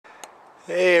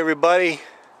Hey everybody,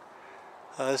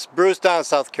 this is Bruce down in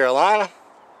South Carolina,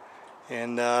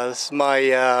 and this is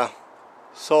my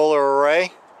solar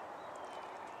array.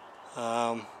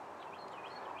 I've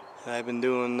been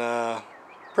doing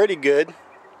pretty good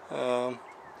on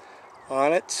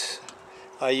it.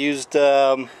 I used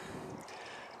FUBAR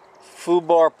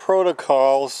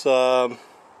protocols,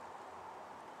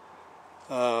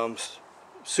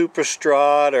 super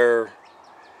strut, or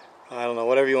I don't know,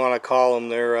 whatever you want to call them.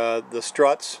 They're the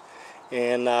struts,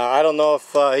 and I don't know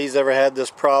if he's ever had this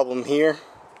problem here.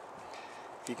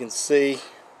 You can see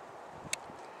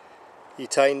you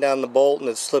tighten down the bolt and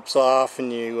it slips off,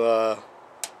 and it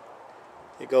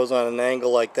goes on an angle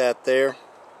like that there.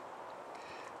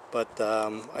 But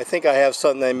I think I have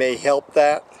something that may help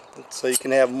that, so you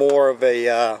can have more of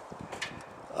a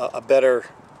better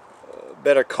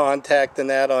contact than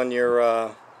that on your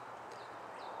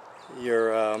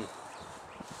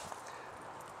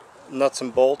nuts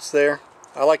and bolts there.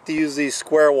 I like to use these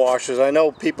square washers. I know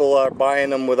people are buying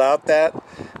them without that,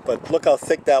 but look how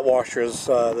thick that washer is.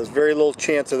 There's very little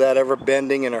chance of that ever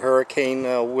bending in a hurricane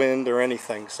wind or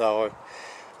anything. So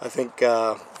I think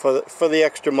for the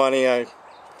extra money, I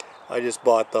just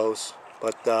bought those.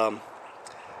 But I'm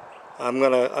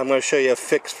gonna show you a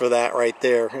fix for that right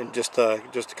there in just a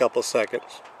couple of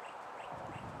seconds.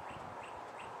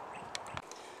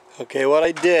 Okay, what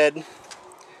I did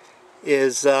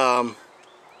is I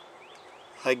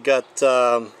got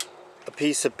a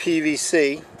piece of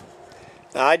PVC.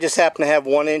 Now, I just happen to have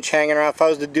 1 inch hanging around. If I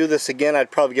was to do this again, I'd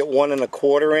probably get 1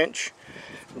 1/4 inch,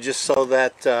 just so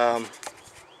that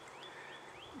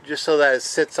it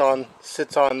sits on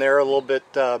there a little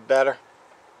bit better.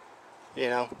 You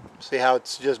know, see how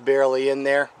it's just barely in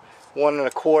there. 1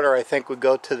 1/4 I think would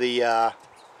go to the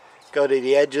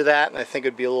edge of that, and I think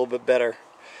it'd be a little bit better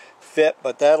fit.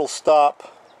 But that'll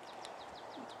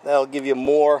give you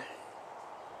more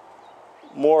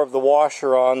of the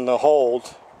washer on the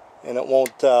hold, and it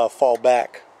won't fall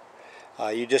back.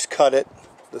 You just cut it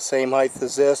the same height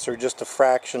as this, or just a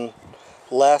fraction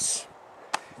less,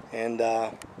 and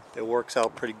it works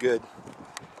out pretty good.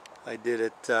 I did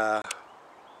it on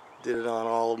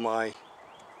all of my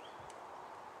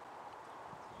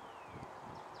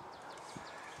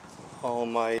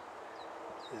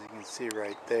as you can see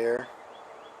right there.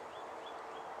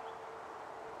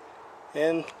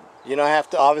 And you don't have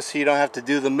to, obviously you don't have to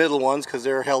do the middle ones because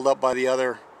they're held up by the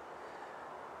other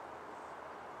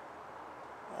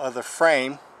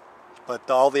frame, but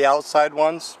all the outside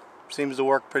ones seems to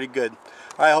work pretty good.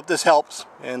 I hope this helps,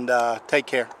 and take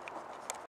care.